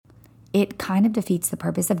it kind of defeats the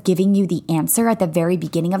purpose of giving you the answer at the very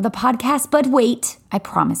beginning of the podcast. But wait, I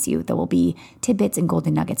promise you there will be tidbits and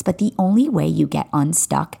golden nuggets. But the only way you get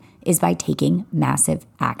unstuck is by taking massive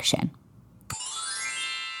action.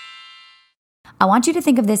 I want you to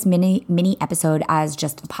think of this mini episode as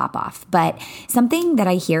just a pop-off, but something that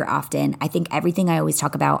I hear often, I think everything I always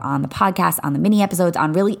talk about on the podcast, on the mini episodes,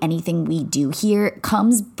 on really anything we do here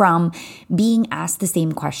comes from being asked the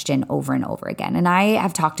same question over and over again. And I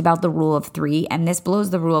have talked about the rule of three, and this blows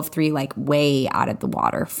the rule of three like way out of the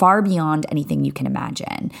water, far beyond anything you can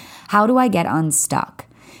imagine. How do I get unstuck?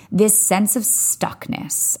 This sense of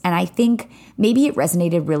stuckness. And I think maybe it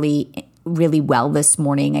resonated really well this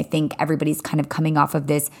morning. I think everybody's kind of coming off of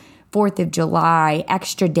this 4th of July,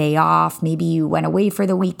 extra day off. Maybe you went away for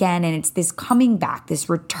the weekend and it's this coming back, this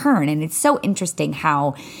return. And it's so interesting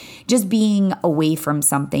how just being away from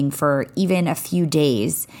something for even a few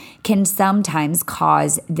days can sometimes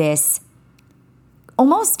cause this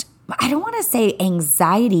almost, I don't want to say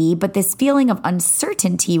anxiety, but this feeling of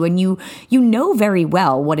uncertainty when you know very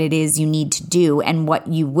well what it is you need to do and what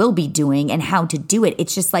you will be doing and how to do it.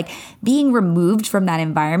 It's just like being removed from that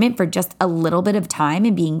environment for just a little bit of time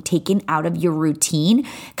and being taken out of your routine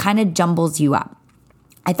kind of jumbles you up.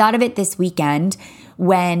 I thought of it this weekend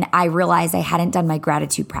when I realized I hadn't done my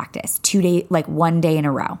gratitude practice 1 day in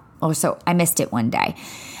a row. Oh, so I missed it one day.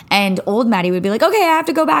 And old Maddie would be like, okay, I have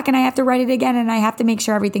to go back and I have to write it again and I have to make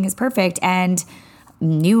sure everything is perfect. And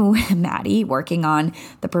new Maddie working on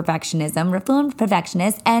the perfectionism, reformed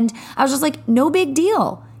perfectionist. And I was just like, no big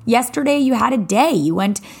deal. Yesterday you had a day. You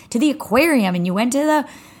went to the aquarium and you went to the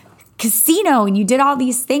casino and you did all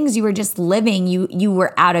these things. You were just living. You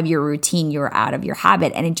were out of your routine. You were out of your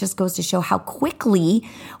habit. And it just goes to show how quickly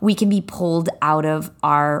we can be pulled out of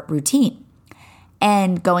our routine.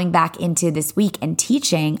 And going back into this week and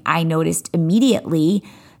teaching, I noticed immediately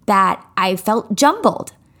that I felt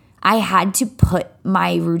jumbled. I had to put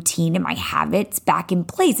my routine and my habits back in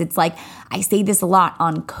place. It's like I say this a lot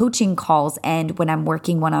on coaching calls and when I'm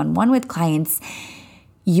working one-on-one with clients.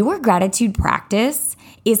 Your gratitude practice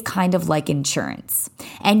is kind of like insurance.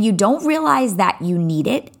 And you don't realize that you need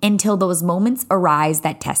it until those moments arise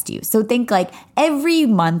that test you. So think like every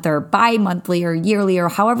month or bi-monthly or yearly or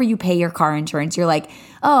however you pay your car insurance, you're like,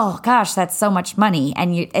 oh gosh, that's so much money.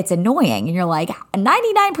 And it's annoying. And you're like,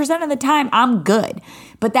 99% of the time, I'm good.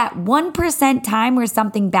 But that 1% time where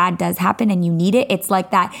something bad does happen and you need it, it's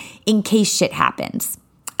like that in case shit happens.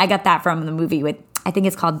 I got that from the movie I think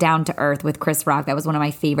it's called Down to Earth with Chris Rock. That was one of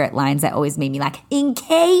my favorite lines that always made me like, in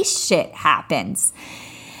case shit happens.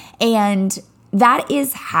 And that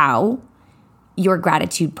is how your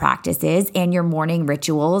gratitude practices and your morning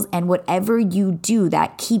rituals and whatever you do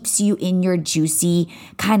that keeps you in your juicy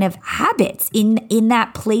kind of habits, in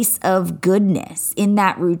that place of goodness, in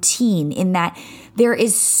that routine, in that there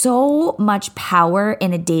is so much power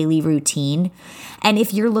in a daily routine. And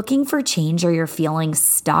if you're looking for change or you're feeling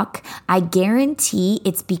stuck, I guarantee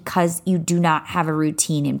it's because you do not have a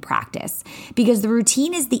routine in practice. Because the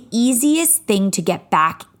routine is the easiest thing to get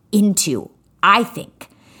back into, I think.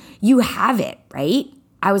 You have it, right?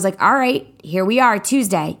 I was like, all right, here we are,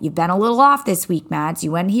 Tuesday. You've been a little off this week, Mads.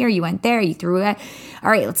 You went here, you went there, you threw it.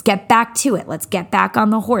 All right, let's get back to it. Let's get back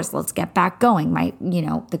on the horse. Let's get back going.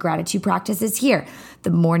 The gratitude practice is here.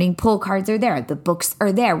 The morning pull cards are there. The books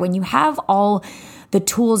are there. When you have all the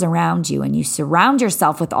tools around you and you surround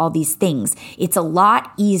yourself with all these things, it's a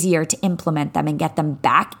lot easier to implement them and get them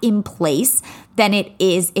back in place than it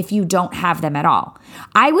is if you don't have them at all.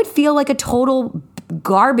 I would feel like a total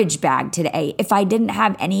garbage bag today if I didn't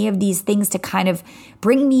have any of these things to kind of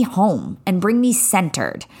bring me home and bring me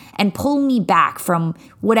centered and pull me back from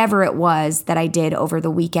whatever it was that I did over the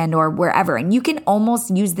weekend or wherever. And you can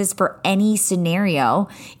almost use this for any scenario.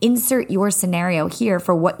 Insert your scenario here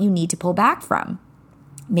for what you need to pull back from.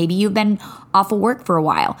 Maybe you've been off of work for a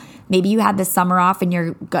while. Maybe you had the summer off and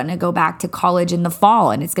you're going to go back to college in the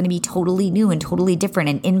fall and it's going to be totally new and totally different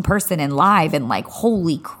and in person and live and like,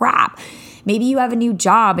 holy crap. Maybe you have a new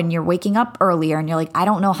job and you're waking up earlier and you're like, I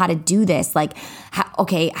don't know how to do this. Like,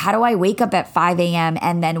 how do I wake up at 5 a.m.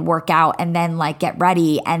 and then work out and then like get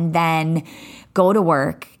ready and then go to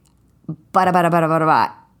work?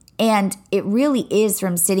 And it really is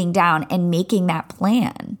from sitting down and making that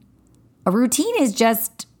plan. A routine is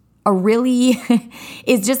just a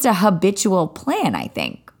habitual plan, I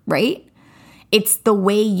think, right? It's the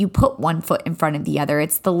way you put one foot in front of the other.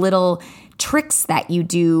 It's the little tricks that you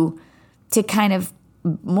do to kind of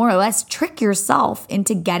more or less trick yourself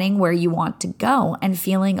into getting where you want to go and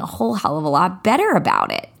feeling a whole hell of a lot better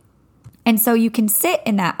about it. And so you can sit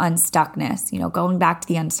in that unstuckness, going back to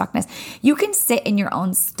the unstuckness, you can sit in your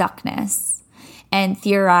own stuckness and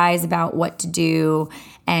theorize about what to do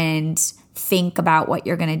and think about what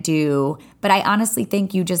you're going to do. But I honestly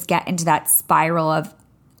think you just get into that spiral of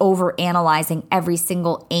overanalyzing every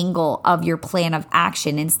single angle of your plan of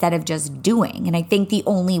action instead of just doing. And I think the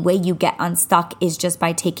only way you get unstuck is just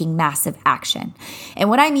by taking massive action. And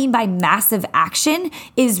what I mean by massive action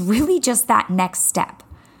is really just that next step.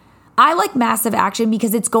 I like massive action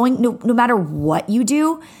because it's going, no matter what you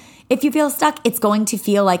do, if you feel stuck, it's going to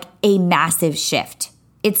feel like a massive shift.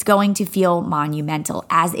 It's going to feel monumental,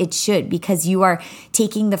 as it should, because you are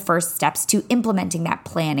taking the first steps to implementing that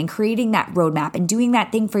plan and creating that roadmap and doing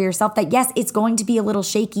that thing for yourself that, yes, it's going to be a little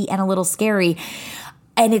shaky and a little scary,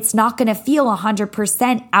 and it's not going to feel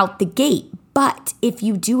 100% out the gate. But if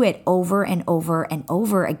you do it over and over and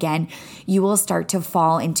over again, you will start to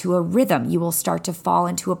fall into a rhythm. You will start to fall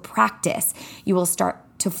into a practice. You will start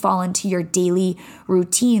to fall into your daily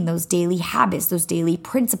routine, those daily habits, those daily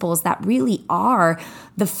principles that really are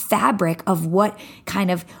the fabric of what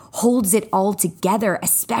kind of holds it all together,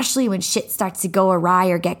 especially when shit starts to go awry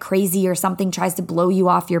or get crazy or something tries to blow you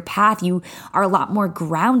off your path. You are a lot more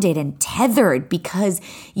grounded and tethered because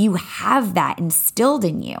you have that instilled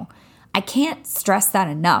in you. I can't stress that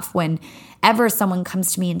enough. Whenever someone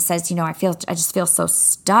comes to me and says, I just feel so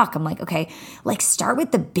stuck. I'm like, okay, start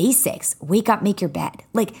with the basics. Wake up, make your bed.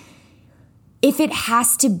 If it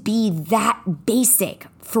has to be that basic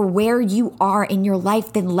for where you are in your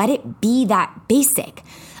life, then let it be that basic.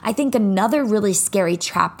 I think another really scary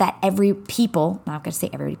trap that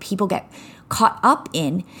people get caught up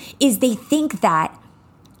in is they think that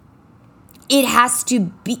it has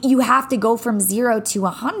to be, you have to go from 0 to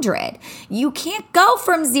 100. You can't go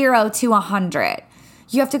from 0 to 100.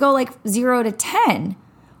 You have to go 0 to 10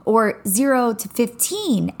 or 0 to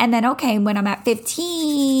 15. And then, okay, when I'm at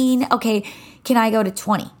 15, okay, can I go to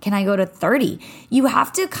 20? Can I go to 30? You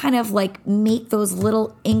have to kind of make those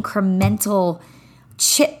little incremental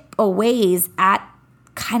chip aways at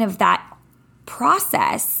kind of that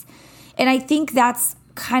process. And I think that's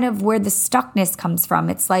kind of where the stuckness comes from.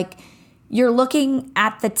 It's you're looking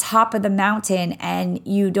at the top of the mountain and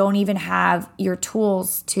you don't even have your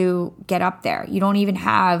tools to get up there. You don't even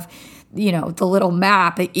have, the little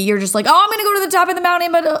map. You're just I'm going to go to the top of the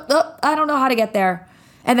mountain, but I don't know how to get there.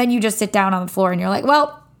 And then you just sit down on the floor and you're like,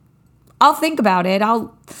 well, I'll think about it.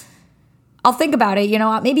 I'll think about it.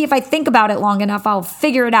 Maybe if I think about it long enough, I'll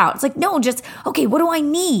figure it out. It's no, just, okay, what do I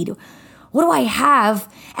need? What do I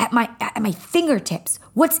have at my fingertips?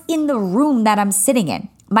 What's in the room that I'm sitting in?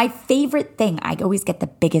 My favorite thing, I always get the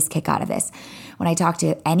biggest kick out of this when I talk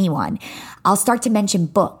to anyone. I'll start to mention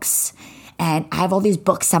books. And I have all these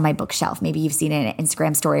books on my bookshelf. Maybe you've seen it in an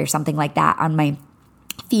Instagram story or something like that on my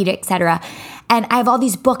feed, etc. And I have all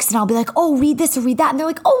these books and I'll be like, oh, read this or read that. And they're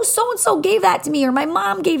like, oh, so-and-so gave that to me, or my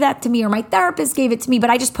mom gave that to me, or my therapist gave it to me, but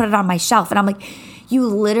I just put it on my shelf. And I'm like, you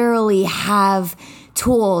literally have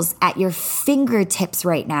tools at your fingertips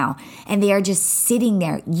right now, and they are just sitting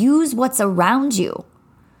there. Use what's around you.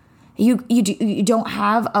 You don't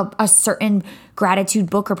have a certain gratitude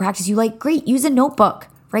book or practice you like, great, use a notebook.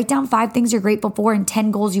 Write down 5 things you're grateful for and 10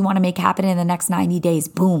 goals you want to make happen in the next 90 days.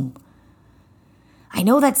 Boom. I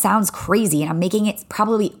know that sounds crazy and I'm making it,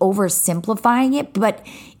 probably oversimplifying it, but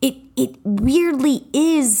it weirdly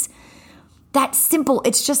is that simple.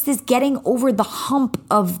 It's just this getting over the hump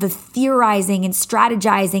of the theorizing and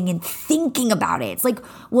strategizing and thinking about it. It's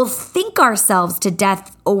we'll think ourselves to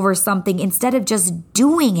death over something instead of just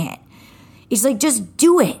doing it. It's just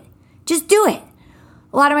do it. Just do it.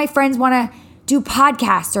 A lot of my friends want to do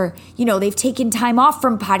podcasts or, they've taken time off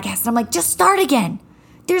from podcasts. And I'm just start again.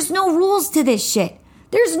 There's no rules to this shit.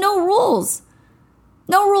 There's no rules.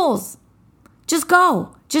 No rules. Just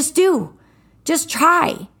go. Just do. Just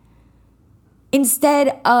try.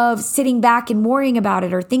 Instead of sitting back and worrying about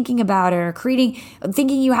it or thinking about it or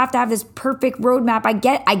thinking you have to have this perfect roadmap. I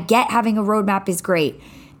get having a roadmap is great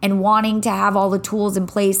and wanting to have all the tools in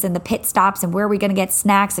place and the pit stops and where are we going to get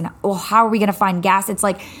snacks and how are we going to find gas? It's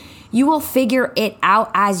you will figure it out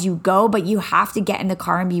as you go, but you have to get in the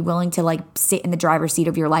car and be willing to sit in the driver's seat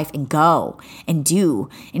of your life and go and do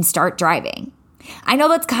and start driving. I know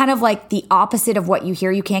that's kind of the opposite of what you hear.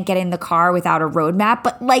 You can't get in the car without a roadmap,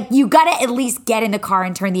 but you got to at least get in the car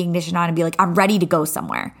and turn the ignition on and be I'm ready to go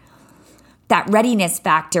somewhere. That readiness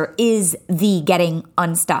factor is the getting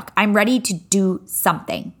unstuck. I'm ready to do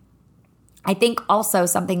something. I think also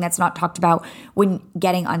something that's not talked about when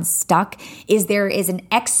getting unstuck is there is an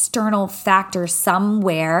external factor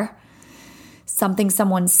somewhere something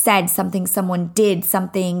someone said, something someone did,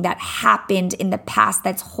 something that happened in the past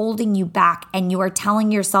that's holding you back, and you are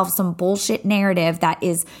telling yourself some bullshit narrative that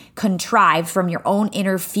is contrived from your own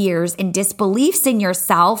inner fears and disbeliefs in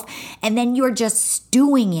yourself, and then you're just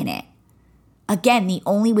stewing in it. Again, the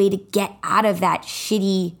only way to get out of that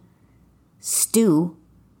shitty stew,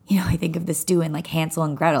 I think of the stew in like Hansel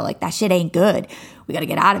and Gretel, like that shit ain't good, we got to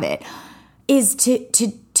get out of it, is to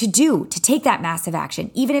take that massive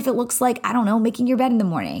action. Even if it looks like, I don't know, making your bed in the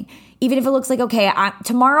morning. Even if it looks like, okay,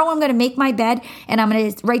 tomorrow I'm going to make my bed and I'm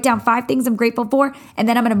going to write down 5 things I'm grateful for, and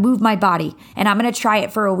then I'm going to move my body and I'm going to try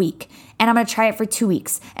it for a week, and I'm going to try it for 2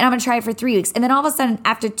 weeks, and I'm going to try it for 3 weeks. And then all of a sudden,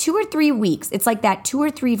 after 2 or 3 weeks, it's like that 2 or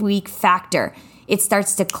 3 week factor, it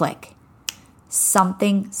starts to click.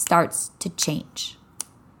 Something starts to change.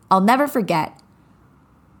 I'll never forget,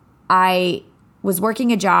 I was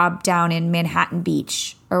working a job down in Manhattan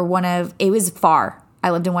Beach, it was far. I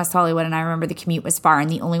lived in West Hollywood, and I remember the commute was far, and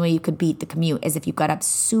the only way you could beat the commute is if you got up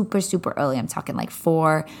super, super early. I'm talking like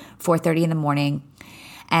 4:30 in the morning,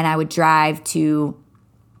 and I would drive to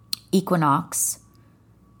Equinox.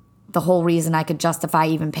 The whole reason I could justify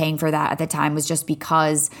even paying for that at the time was just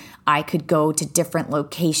because I could go to different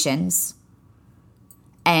locations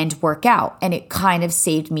and work out, and it kind of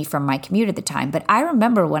saved me from my commute at the time. But I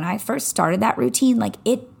remember when I first started that routine, like,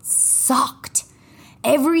 it sucked.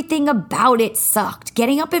 Everything about it sucked.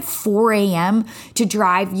 Getting up at 4 a.m. to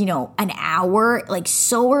drive, an hour, like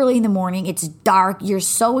so early in the morning, it's dark, you're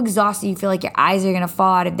so exhausted, you feel like your eyes are gonna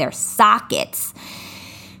fall out of their sockets.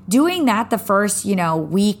 Doing that the first,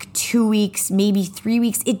 week, 2 weeks, maybe 3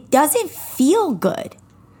 weeks, it doesn't feel good.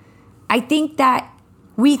 I think that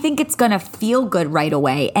we think it's going to feel good right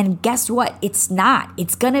away. And guess what? It's not.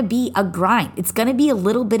 It's going to be a grind. It's going to be a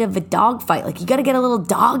little bit of a dog fight. Like, you got to get a little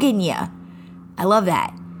dog in you. I love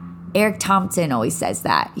that. Eric Thompson always says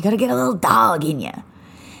that. You got to get a little dog in you.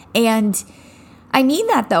 And I mean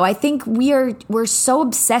that, though. I think we're so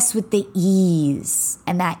obsessed with the ease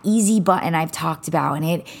and that easy button I've talked about,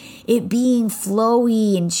 and it being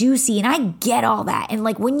flowy and juicy. And I get all that. And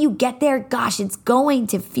like, when you get there, gosh, it's going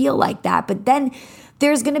to feel like that. But then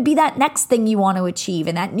there's going to be that next thing you want to achieve,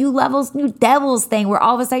 and that new levels, new devils thing where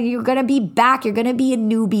all of a sudden you're going to be back. You're going to be a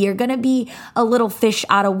newbie. You're going to be a little fish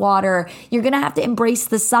out of water. You're going to have to embrace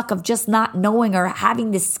the suck of just not knowing or having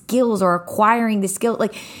the skills or acquiring the skill.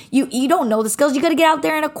 Like, you don't know the skills. You got to get out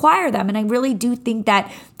there and acquire them. And I really do think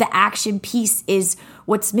that the action piece is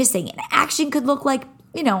what's missing. And action could look like,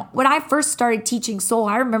 when I first started teaching soul,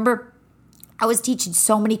 I remember I was teaching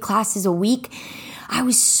so many classes a week. I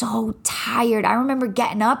was so tired. I remember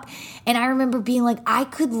getting up and I remember being like, I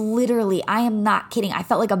am not kidding, I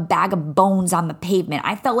felt like a bag of bones on the pavement.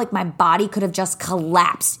 I felt like my body could have just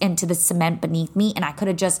collapsed into the cement beneath me, and I could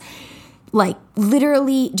have just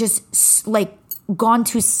literally just gone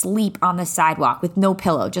to sleep on the sidewalk with no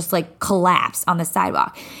pillow, just collapsed on the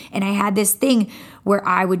sidewalk. And I had this thing where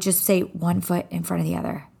I would just say, 1 foot in front of the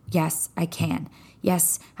other. Yes, I can.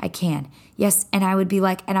 Yes, I can. Yes. And I would be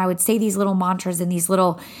and I would say these little mantras and these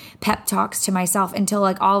little pep talks to myself until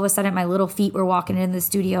all of a sudden my little feet were walking into the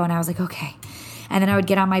studio, and I was like, okay. And then I would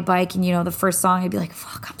get on my bike, and the first song I'd be like,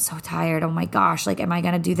 fuck, I'm so tired. Oh my gosh. Am I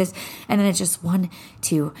going to do this? And then it's just 1,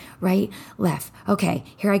 2, right, left. Okay,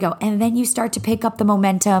 here I go. And then you start to pick up the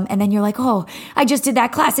momentum, and then you're like, oh, I just did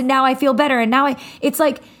that class and now I feel better. And now it's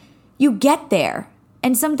like you get there.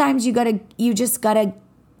 And sometimes you just gotta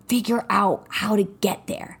figure out how to get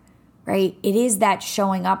there, right? It is that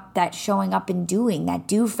showing up and doing, that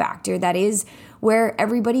do factor, that is where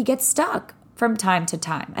everybody gets stuck from time to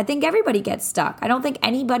time. I think everybody gets stuck. I don't think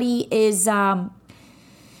anybody is, no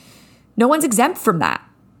one's exempt from that.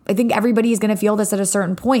 I think everybody is going to feel this at a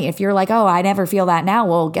certain point. If you're like, oh, I never feel that now,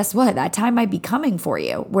 well, guess what? That time might be coming for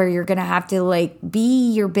you where you're going to have to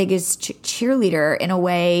be your biggest cheerleader in a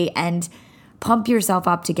way and pump yourself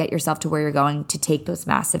up to get yourself to where you're going, to take those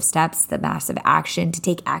massive steps, the massive action, to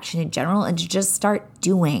take action in general, and to just start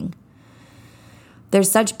doing.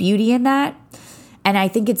 There's such beauty in that. And I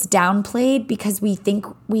think it's downplayed because we think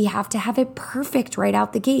we have to have it perfect right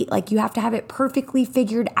out the gate. You have to have it perfectly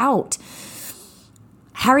figured out.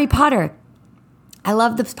 Harry Potter. I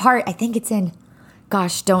love the part, I think it's in,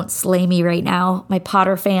 gosh, don't slay me right now, my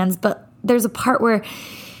Potter fans, but there's a part where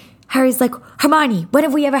Harry's like, Hermione, when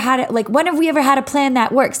have we ever had a plan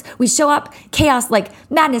that works? We show up, chaos,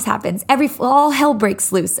 madness happens. All hell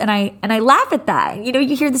breaks loose. And I laugh at that.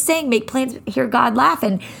 You hear the saying, make plans, hear God laugh.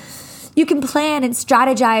 And you can plan and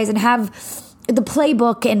strategize and have the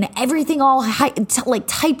playbook and everything all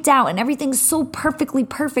typed out, and everything's so perfectly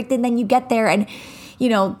perfect. And then you get there and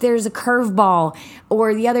there's a curveball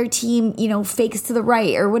or the other team, fakes to the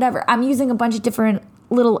right or whatever. I'm using a bunch of different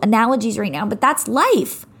little analogies right now, but that's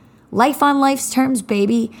life. Life on life's terms,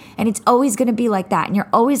 baby. And it's always going to be like that. And you're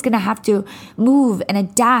always going to have to move and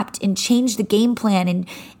adapt and change the game plan.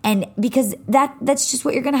 And because that's just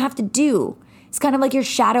what you're going to have to do. It's kind of like you're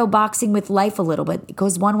shadow boxing with life a little bit. It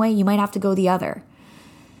goes one way, you might have to go the other.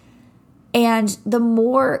 And the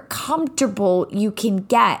more comfortable you can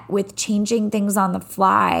get with changing things on the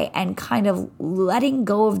fly and kind of letting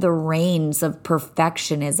go of the reins of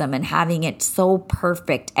perfectionism and having it so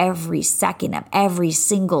perfect every second of every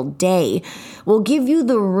single day will give you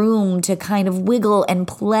the room to kind of wiggle and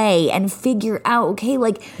play and figure out, okay,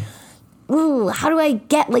 like, ooh, how do I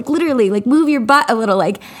get, like, literally, like, move your butt a little,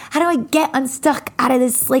 like, how do I get unstuck out of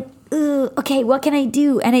this, like, okay, what can I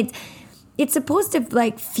do? And it's supposed to,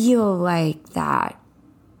 like, feel like that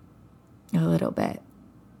a little bit.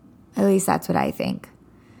 At least that's what I think.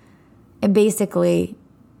 And basically,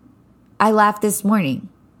 I laughed this morning.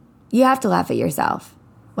 You have to laugh at yourself.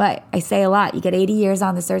 What? I say a lot. You get 80 years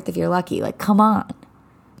on this earth if you're lucky. Like, come on.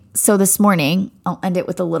 So this morning, I'll end it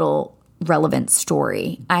with a little relevant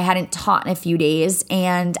story. I hadn't taught in a few days,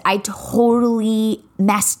 and I totally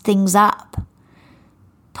messed things up.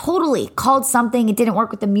 Totally called something. It didn't work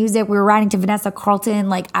with the music. We were writing to Vanessa Carlton.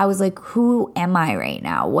 Like, I was like, who am I right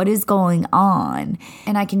now? What is going on?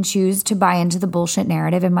 And I can choose to buy into the bullshit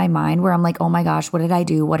narrative in my mind where I'm like, oh my gosh, what did I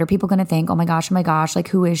do? What are people going to think? Oh my gosh, like,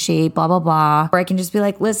 who is she? Blah, blah, blah. Or I can just be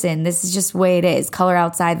like, listen, this is just the way it is. Color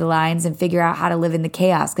outside the lines and figure out how to live in the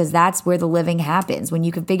chaos, because that's where the living happens. When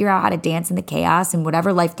you can figure out how to dance in the chaos and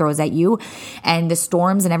whatever life throws at you and the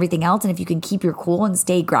storms and everything else. And if you can keep your cool and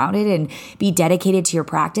stay grounded and be dedicated to your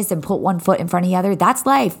practice and put one foot in front of the other, that's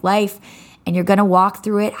life. And you're going to walk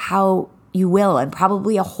through it how you will, and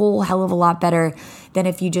probably a whole hell of a lot better than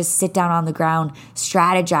if you just sit down on the ground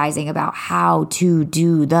strategizing about how to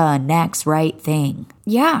do the next right thing.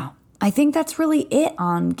 Yeah, I think that's really it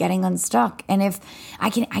on getting unstuck. And if I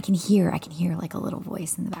can hear like a little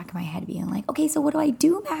voice in the back of my head being like, okay, so what do I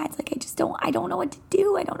do, Mads? Like, I don't know what to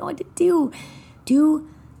do. I don't know what to do. Do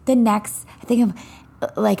the next, I think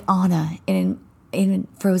of like Anna in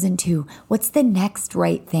Frozen 2, what's the next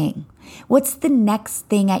right thing? What's the next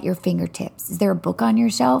thing at your fingertips? Is there a book on your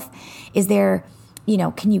shelf? Is there,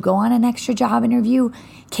 can you go on an extra job interview?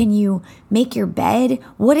 Can you make your bed?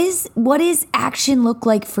 What is action look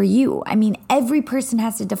like for you? I mean, every person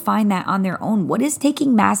has to define that on their own. What is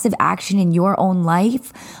taking massive action in your own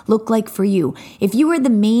life look like for you? If you were the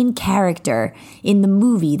main character in the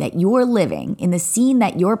movie that you're living, in the scene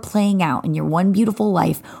that you're playing out in your one beautiful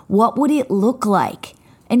life, what would it look like?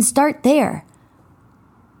 And start there.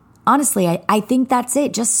 Honestly, I think that's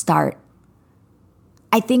it. Just start.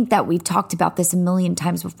 I think that we've talked about this a million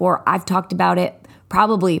times before. I've talked about it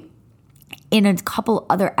probably in a couple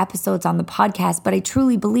other episodes on the podcast, but I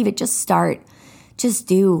truly believe it. Just start. Just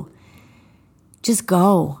do. Just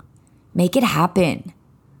go. Make it happen.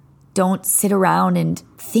 Don't sit around and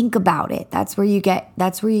think about it. That's where you get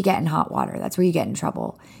in hot water. That's where you get in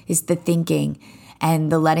trouble, is the thinking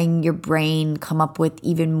and the letting your brain come up with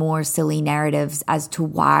even more silly narratives as to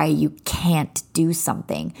why you can't do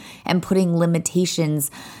something, and putting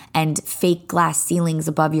limitations and fake glass ceilings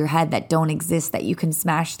above your head that don't exist, that you can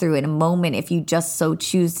smash through in a moment if you just so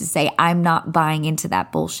choose to say, I'm not buying into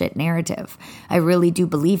that bullshit narrative. I really do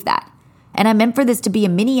believe that. And I meant for this to be a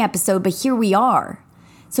mini episode, but here we are.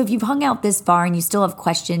 So if you've hung out this far and you still have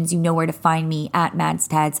questions, you know where to find me, at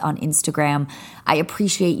MadsTads on Instagram. I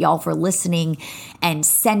appreciate y'all for listening and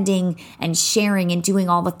sending and sharing and doing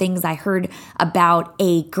all the things. I heard about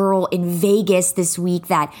a girl in Vegas this week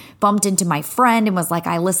that bumped into my friend and was like,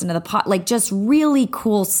 I listened to the pod, like just really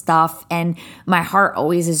cool stuff. And my heart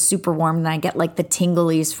always is super warm, and I get like the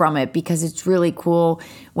tinglies from it, because it's really cool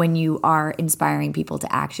when you are inspiring people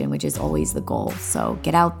to action, which is always the goal. So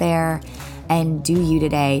get out there and do you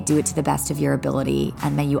today. Do it to the best of your ability.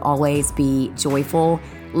 And may you always be joyful,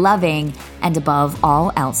 loving, and above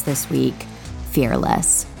all else this week,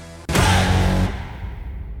 fearless.